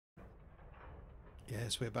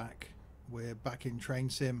Yes, we're back. We're back in Train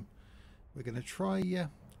Sim. We're going to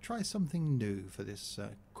try something new for this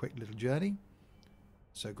quick little journey.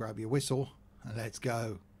 So grab your whistle and let's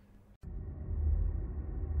go.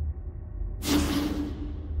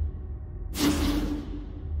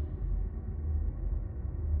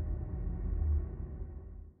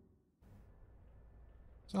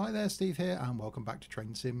 So hi there, Steve here, and welcome back to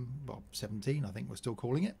Train Sim, well, 17, I think we're still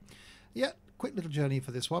calling it. Yeah, quick little journey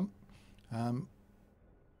for this one.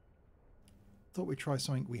 Thought we'd try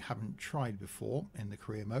something we haven't tried before in the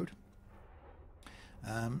career mode.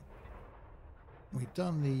 We've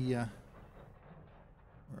done the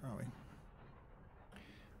where are we?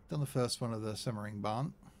 Done the first one of the Simmering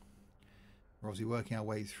Barn. We're obviously working our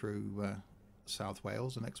way through South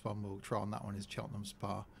Wales. The next one we'll try on that one is Cheltenham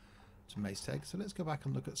Spa to Maystead. So let's go back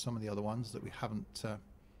and look at some of the other ones that we haven't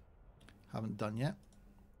done yet.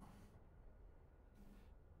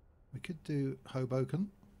 We could do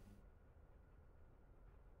Hoboken.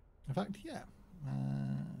 In fact, yeah.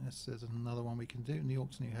 There's another one we can do. New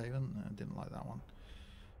York to New Haven. I didn't like that one.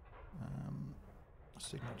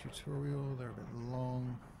 Signal tutorial. They're a bit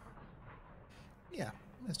long. Yeah,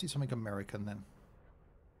 let's do something American then.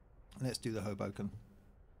 Let's do the Hoboken.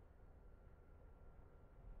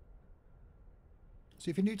 So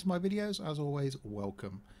if you're new to my videos, as always,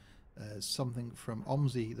 welcome. Something from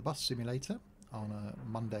OMSI, the bus simulator, on a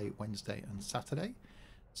Monday, Wednesday and Saturday.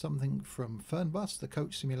 Something from Fernbus, the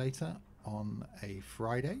coach simulator, on a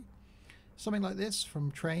Friday. Something like this from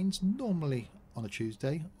Trains, normally on a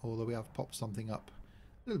Tuesday, although we have popped something up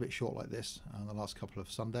a little bit short like this on the last couple of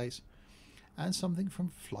Sundays. And something from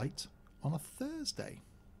Flight on a Thursday.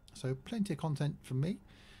 So plenty of content from me.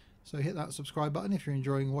 So hit that subscribe button if you're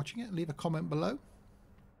enjoying watching it. Leave a comment below.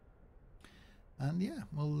 And yeah,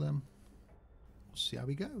 we'll see how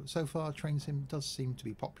we go. So far, Train Sim does seem to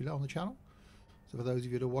be popular on the channel. So for those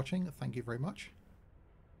of you that are watching, thank you very much.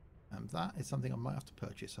 And that is something I might have to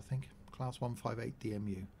purchase, I think. Class 158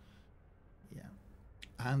 DMU. Yeah.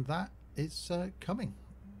 And that is coming.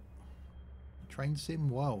 Train Sim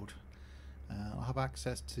World. I'll have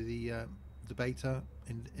access to the beta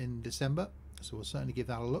in December. So we'll certainly give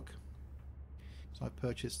that a look. So I've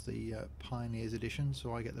purchased the Pioneers Edition,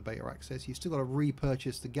 so I get the beta access. You've still got to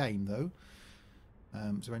repurchase the game, though.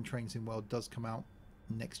 So when Train Sim World does come out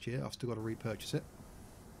next year, I've still got to repurchase it.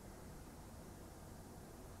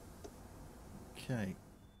 Okay.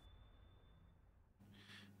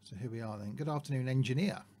 So here we are then. Good afternoon,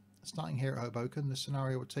 engineer. Starting here at Hoboken, the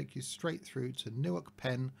scenario will take you straight through to Newark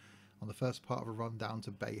Penn on the first part of a run down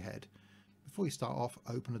to Bay Head. Before you start off,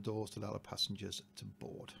 open the doors to allow the passengers to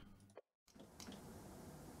board.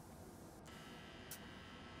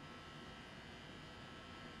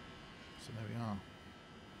 So there we are.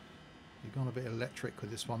 You've gone a bit electric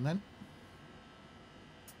with this one then.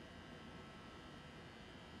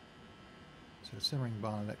 So the Simmering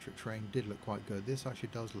Barn electric train did look quite good. This actually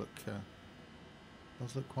does look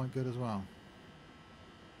quite good as well.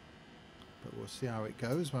 But we'll see how it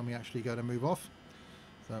goes when we actually go to move off.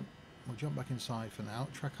 So we'll jump back inside for now.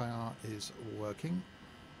 Track IR is working,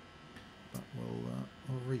 but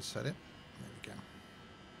we'll reset it. There we go.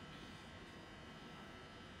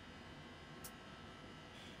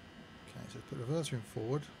 Okay, so put reverser in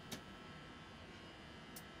forward.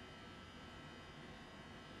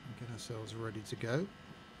 And get ourselves ready to go.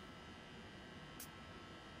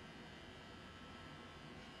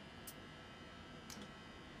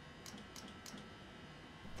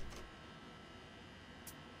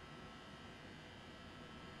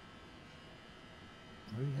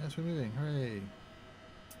 Oh yes, we're moving, hooray!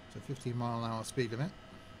 So 15 mile an hour speed limit.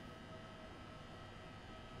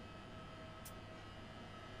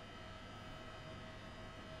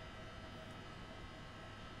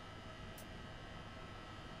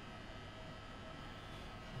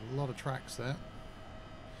 A lot of tracks there.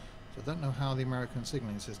 So I don't know how the American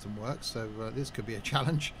signalling system works, so this could be a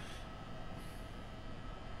challenge.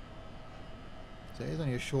 So it is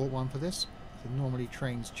only a short one for this. So normally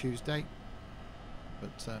Trains Tuesday,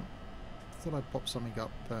 but thought I'd pop something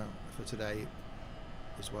up for today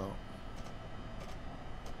as well.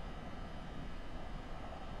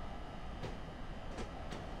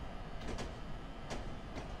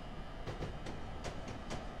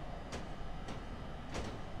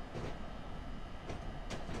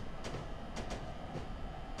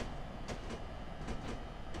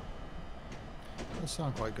 Does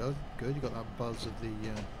sound quite good. Good, you got that buzz of the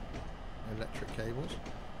electric cables.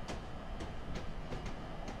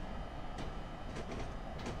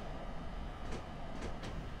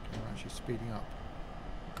 Okay, we're actually speeding up.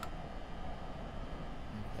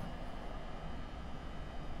 Okay.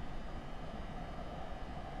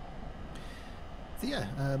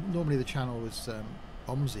 yeah, normally the channel was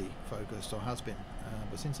OMSI focused, or has been,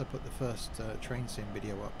 but since I put the first train sim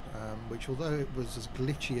video up, which although it was as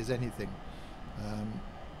glitchy as anything,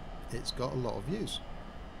 it's got a lot of views.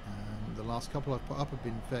 The last couple I've put up have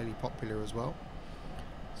been fairly popular as well.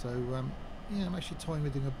 So yeah, I'm actually toying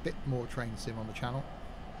with doing a bit more train sim on the channel,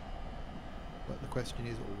 but the question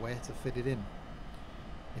is where to fit it in.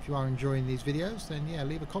 If you are enjoying these videos, then yeah,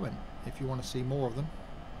 leave a comment if you want to see more of them.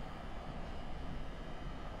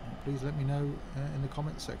 Please let me know in the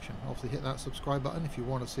comments section. Obviously hit that subscribe button if you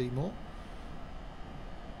want to see more.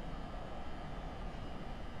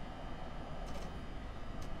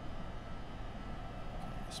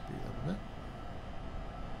 Speed up a bit.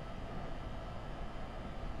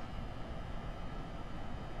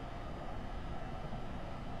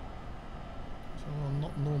 So I'm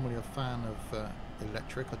not normally a fan of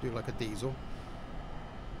electric. I do like a diesel.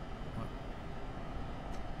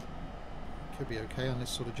 Could be okay on this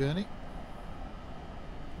sort of journey.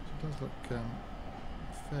 It does look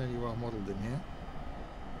fairly well modelled in here.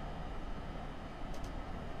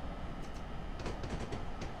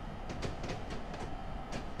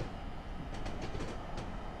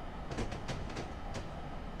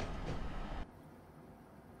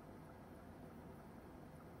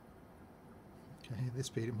 Okay, at this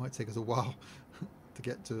speed it might take us a while to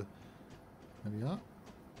get to. There we are.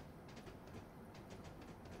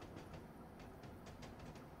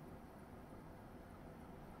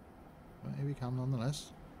 But here we come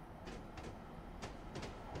nonetheless.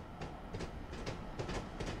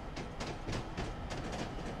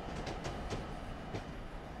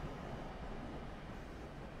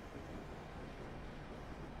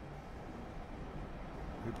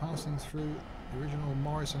 We're passing through the original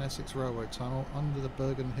Morris and Essex Railway Tunnel under the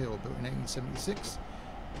Bergen Hill, built in 1876.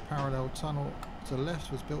 The parallel tunnel to the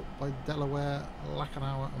left was built by Delaware,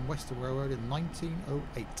 Lackawanna and Western Railroad in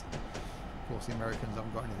 1908. Of course, the Americans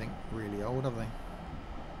haven't got anything really old, have they?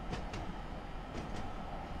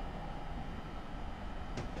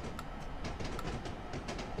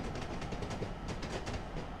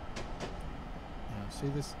 See,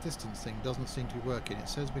 this distance thing doesn't seem to be working. It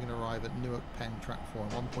says we're going to arrive at Newark Penn track 4 in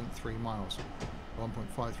 1.3 miles,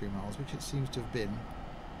 1.53 miles, which it seems to have been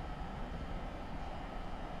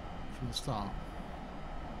from the start.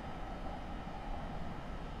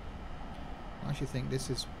 I actually think this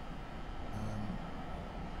is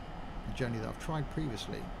a journey that I've tried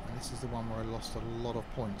previously, and this is the one where I lost a lot of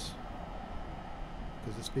points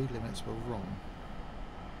because the speed limits were wrong.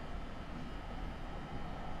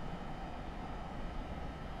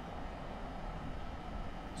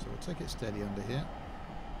 So we'll take it steady under here.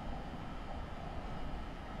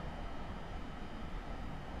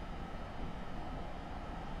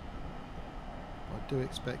 I do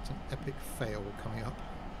expect an epic fail coming up.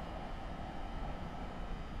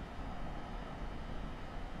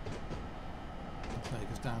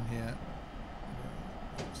 Take us down here.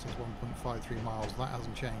 It says 1.53 miles. That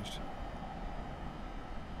hasn't changed.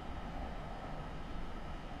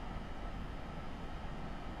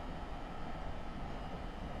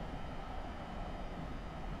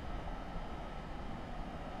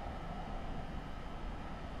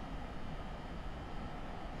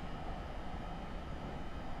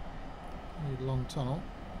 Long tunnel.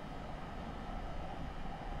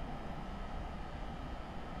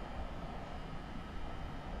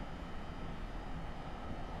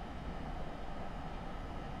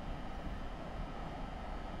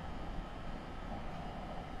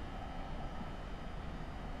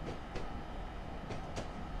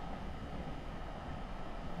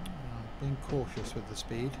 Being cautious with the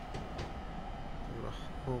speed. I've got a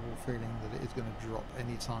horrible feeling that it is going to drop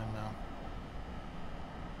any time now.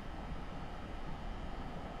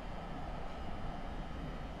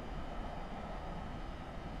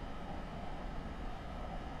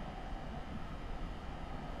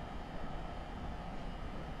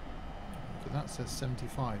 That says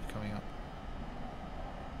 75 coming up.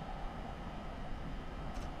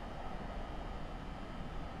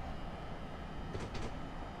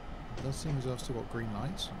 It does seem as though I've still got green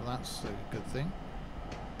lights, well that's a good thing.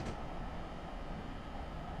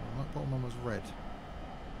 Well, that bottom one was red.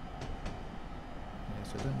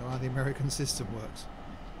 Yes, I don't know how the American system works.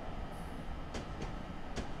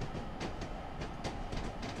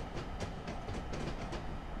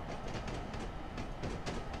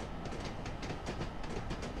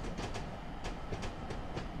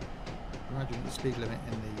 Imagine the speed limit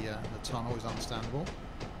in the tunnel is understandable.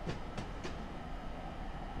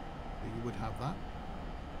 You would have that.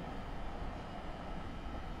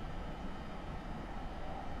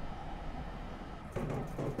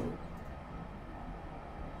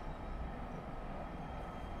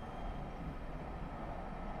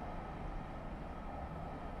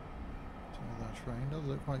 train does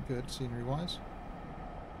look quite good scenery wise.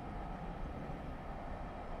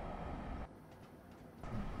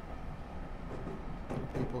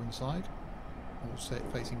 People inside, all set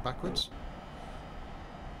facing backwards.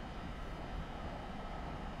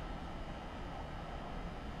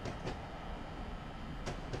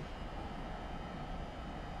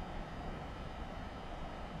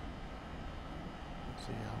 So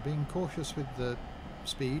yeah, I'm being cautious with the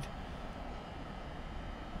speed.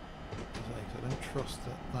 I don't trust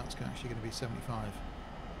that that's actually going to be 75.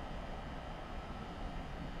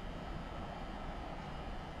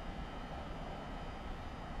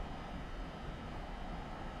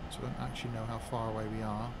 So I don't actually know how far away we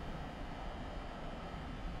are.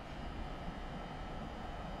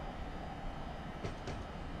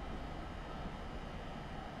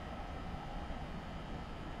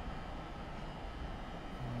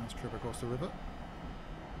 Nice trip across the river.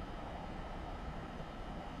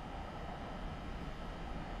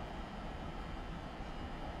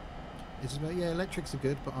 It's about, yeah, electrics are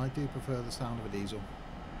good, but I do prefer the sound of a diesel.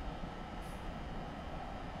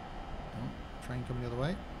 Oh, train coming the other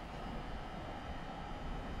way.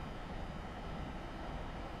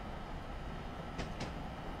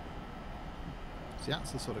 See,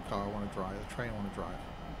 that's the sort of car I want to drive, the train I want to drive.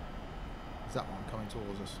 Is that one coming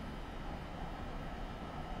towards us?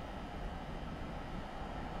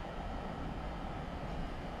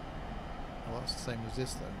 Well, that's the same as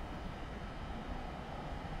this though.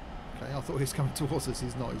 Okay, I thought he was coming towards us,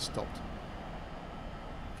 he's not, he's stopped.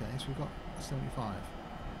 Okay, so we've got 75.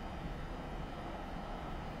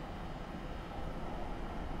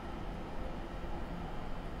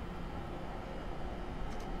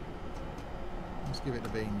 Let's give it the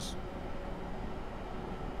beans.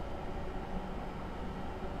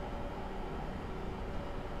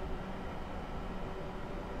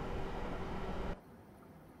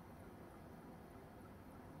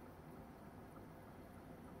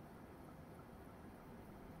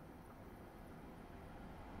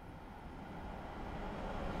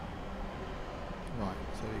 Right,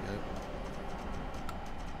 so there you go.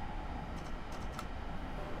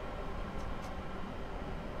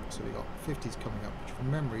 So we got 50s coming up, which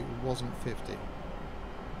from memory wasn't 50.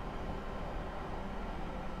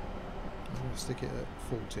 I'm going to stick it at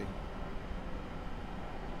 40.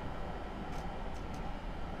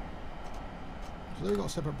 So they've got a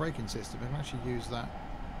separate braking system. I can actually use that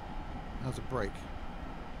as a brake.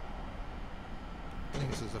 I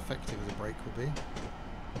think it's as effective as a brake would be.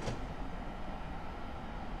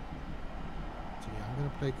 So yeah, I'm going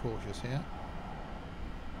to play cautious here.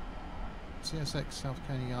 CSX South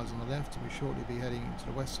Caney Yards on the left, and we shortly be heading to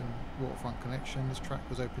the Western Waterfront Connection. This track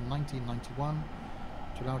was opened 1991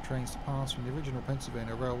 to allow trains to pass from the original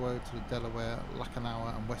Pennsylvania Railroad to the Delaware,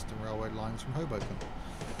 Lackawanna and Western Railroad lines from Hoboken.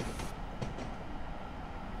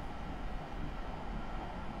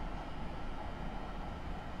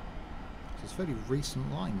 So it's a fairly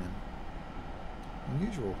recent line then.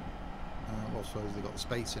 Unusual. Well, I suppose they've got the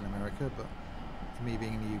space in America, but for me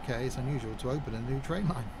being in the UK, it's unusual to open a new train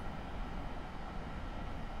line.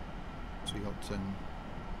 So we got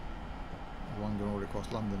one going all the way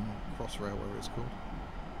across London, Crossrail, whatever it's called.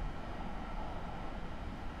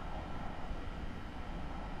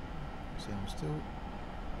 See, I'm still,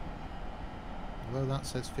 although that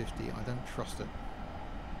says 50, I don't trust it.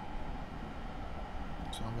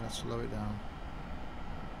 So I'm going to slow it down.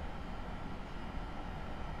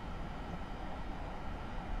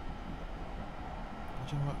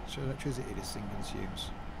 Do you know how much electricity this thing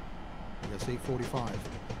consumes? You see, 45.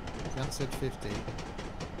 That said 50. It's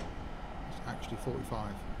actually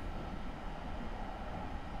 45.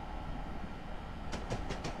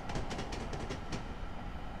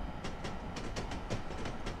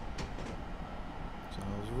 So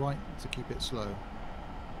I was right to keep it slow.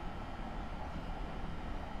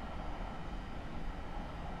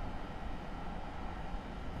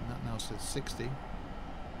 And that now says 60.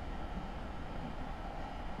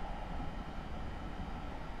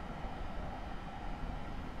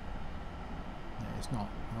 It's not.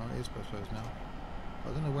 Well, it is, I suppose, now.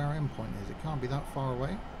 But I don't know where our end point is. It can't be that far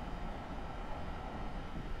away.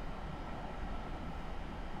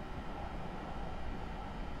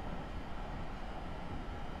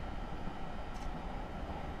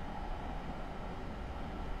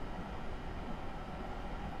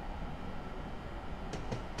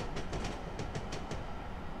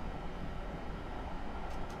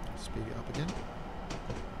 Speed it up again.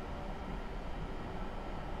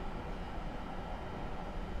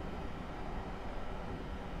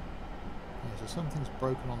 So something's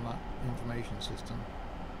broken on that information system.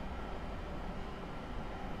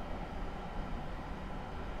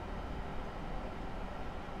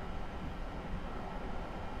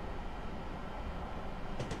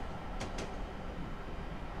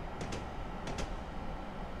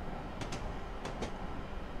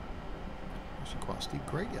 steep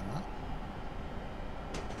gradient, that.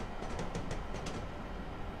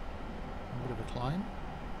 A bit of a climb.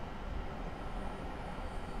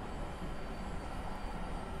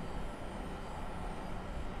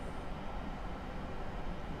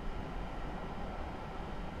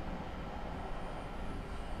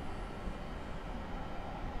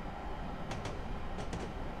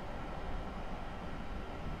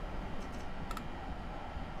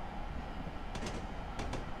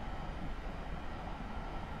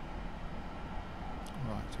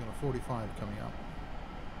 It's got a 45 coming up,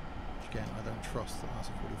 which again I don't trust that that's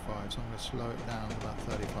a 45, so I'm going to slow it down to about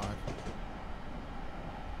 35.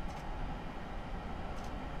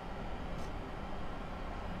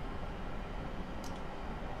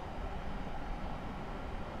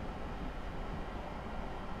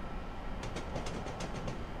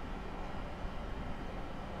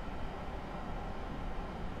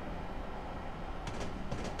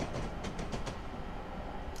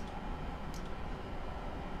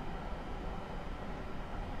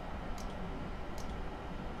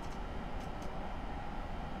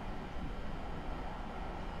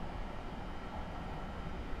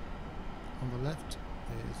 On the left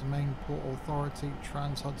is the main Port Authority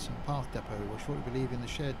Trans-Hudson Path Depot. We'll shortly be leaving the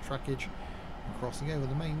shared trackage and crossing over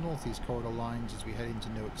the main northeast corridor lines as we head into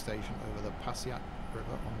Newark Station over the Passaic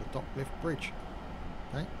River on the Docklift Bridge.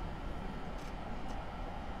 Okay.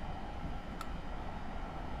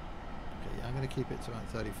 Okay, yeah, I'm going to keep it to about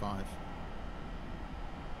 35.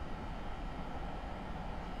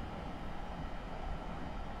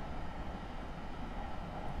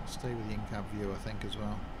 I'll stay with the in-cab view, I think, as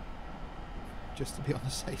well, just to be on the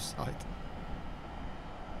safe side.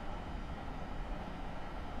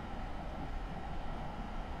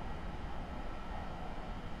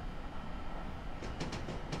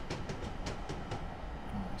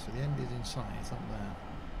 Right, so the end is in sight, it's up there.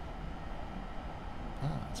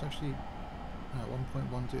 Ah, it's actually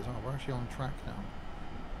 1.12, oh, we're actually on track now.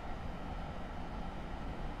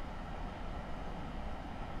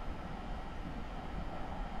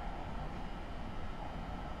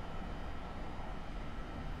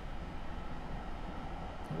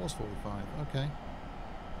 It was 45, okay.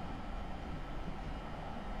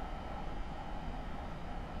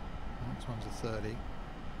 Next one's a 30.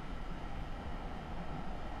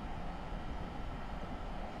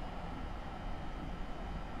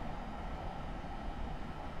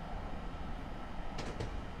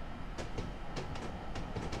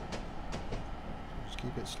 Just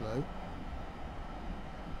keep it slow.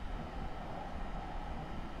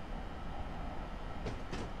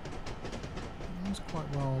 It's quite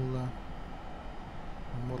well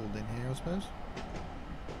modelled in here, I suppose.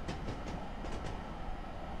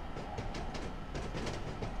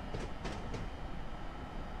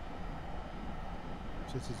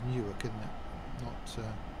 So this is Newark, isn't it? Not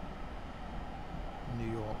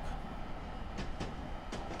New York.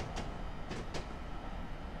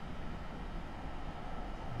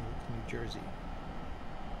 Newark, New Jersey,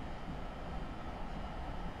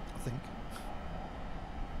 I think.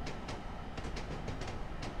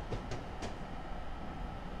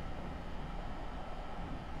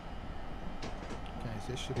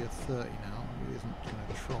 This should be a 30 now. It isn't going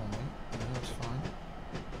to troll me. No, that's fine.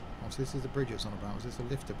 Oh, so this is the bridge it's on about. Is this a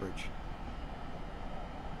lifter bridge?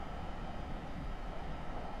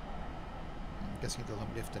 I'm guessing it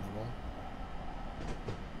doesn't lift anymore.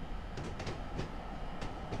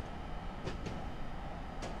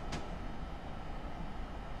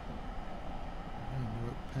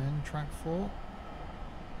 Newark Penn, track 4.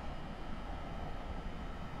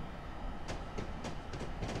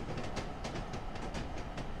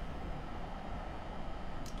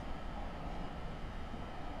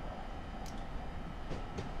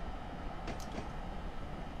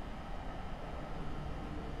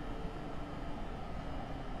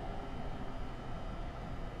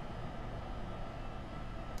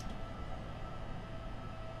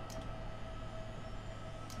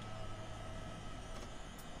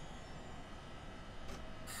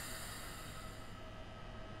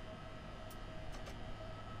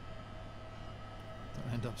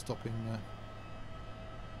 End up stopping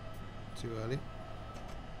too early.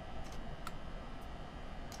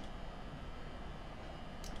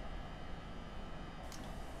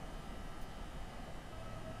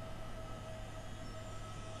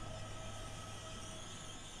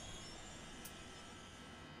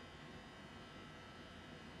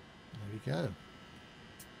 There we go.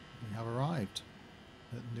 We have arrived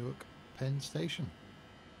at Newark Penn Station.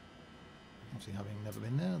 Obviously, having never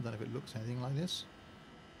been there, I don't know if it looks anything like this.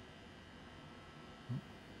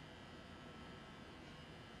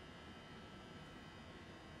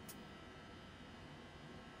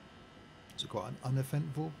 quite an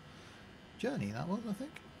uneventful journey, that was, I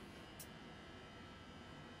think.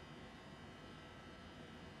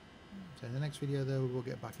 So in the next video though, we'll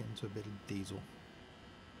get back into a bit of diesel.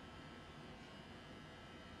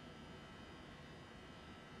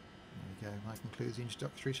 There we go, that concludes the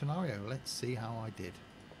introductory scenario. Let's see how I did.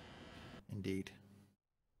 Indeed.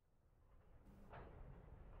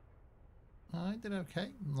 I did okay.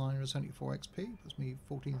 974 XP, puts me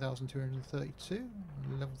 14,232,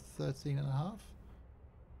 level 13.5.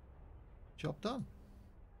 Job done.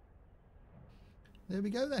 There we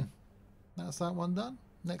go then. That's that one done.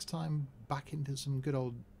 Next time back into some good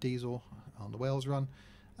old diesel on the Wales run,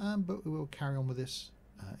 but we will carry on with this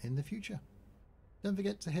in the future. Don't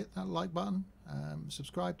forget to hit that like button,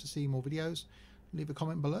 subscribe to see more videos, leave a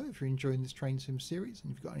comment below if you're enjoying this train sim series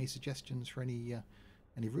and if you've got any suggestions for any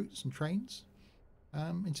routes and trains.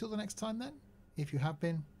 Until the next time then, if you have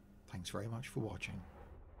been, thanks very much for watching.